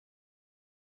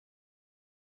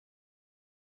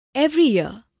Every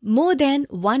year, more than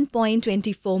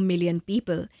 1.24 million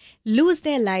people lose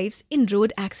their lives in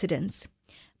road accidents,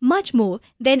 much more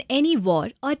than any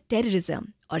war or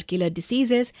terrorism or killer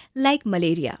diseases like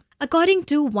malaria. According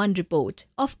to one report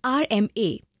of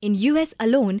RMA, in US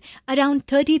alone, around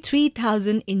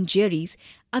 33,000 injuries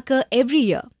occur every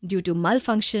year due to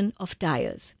malfunction of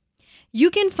tires. You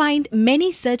can find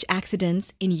many such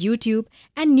accidents in YouTube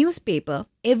and newspaper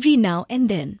every now and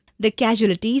then. The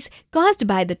casualties caused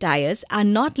by the tires are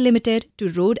not limited to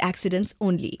road accidents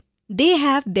only. They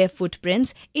have their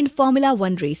footprints in Formula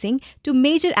One racing to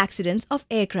major accidents of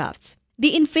aircrafts.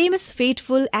 The infamous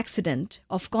fateful accident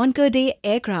of Concorde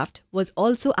aircraft was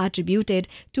also attributed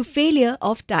to failure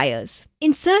of tires.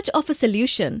 In search of a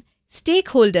solution,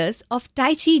 stakeholders of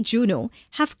TycheeJuno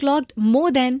have clocked more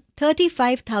than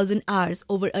 35,000 hours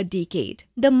over a decade.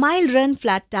 The mild run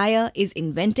flat tire is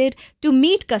invented to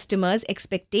meet customers'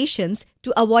 expectations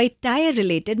to avoid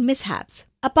tire-related mishaps.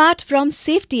 Apart from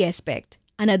safety aspect,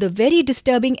 another very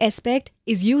disturbing aspect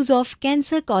is use of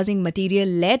cancer-causing material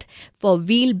lead for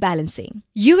wheel balancing.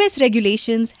 US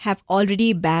regulations have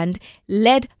already banned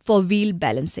lead for wheel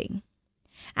balancing.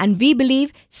 And we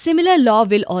believe similar law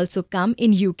will also come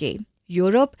in UK,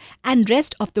 Europe and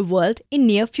rest of the world in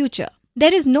near future.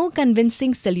 There is no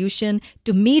convincing solution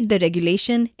to meet the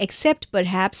regulation except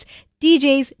perhaps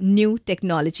TJ's new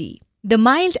technology. The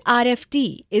mild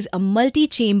RFT is a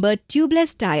multi-chamber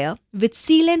tubeless tire with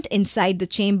sealant inside the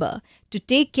chamber to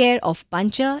take care of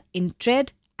puncture in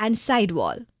tread and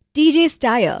sidewall. TJ's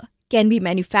tire can be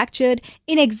manufactured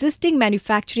in existing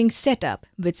manufacturing setup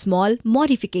with small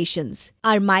modifications.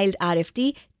 Our mild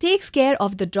RFT takes care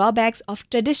of the drawbacks of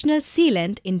traditional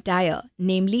sealant in tire,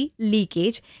 namely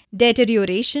leakage,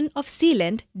 deterioration of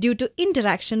sealant due to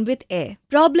interaction with air,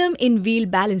 problem in wheel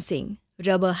balancing,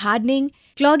 rubber hardening,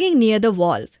 clogging near the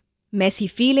valve, messy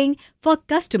feeling for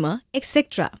customer,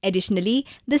 etc. Additionally,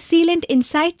 the sealant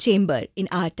inside chamber in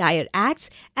our tire acts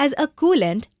as a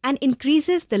coolant and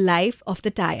increases the life of the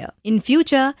tire. In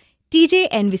future, TJ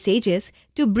envisages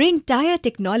to bring tire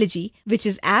technology which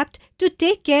is apt to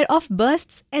take care of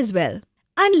bursts as well.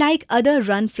 Unlike other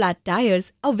run-flat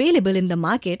tires available in the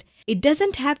market, it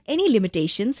doesn't have any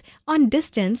limitations on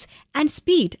distance and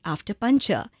speed after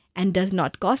puncture and does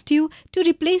not cost you to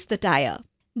replace the tire.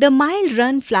 The mild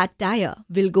run flat tire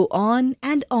will go on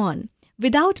and on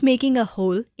without making a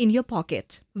hole in your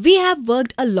pocket. We have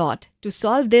worked a lot to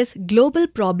solve this global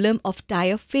problem of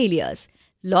tire failures,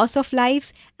 loss of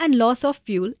lives and loss of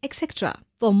fuel, etc.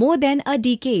 for more than a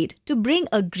decade to bring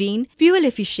a green,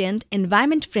 fuel-efficient,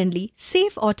 environment-friendly,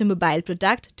 safe automobile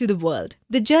product to the world.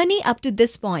 The journey up to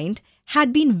this point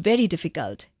had been very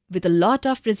difficult, with a lot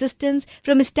of resistance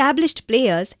from established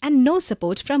players and no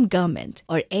support from government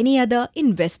or any other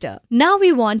investor. Now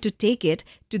we want to take it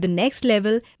to the next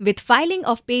level with filing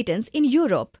of patents in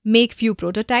Europe, make few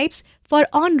prototypes for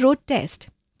on-road test,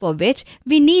 for which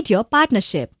we need your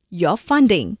partnership, your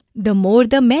funding. The more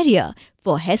the merrier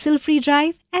for hassle-free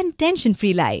drive and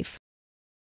tension-free life.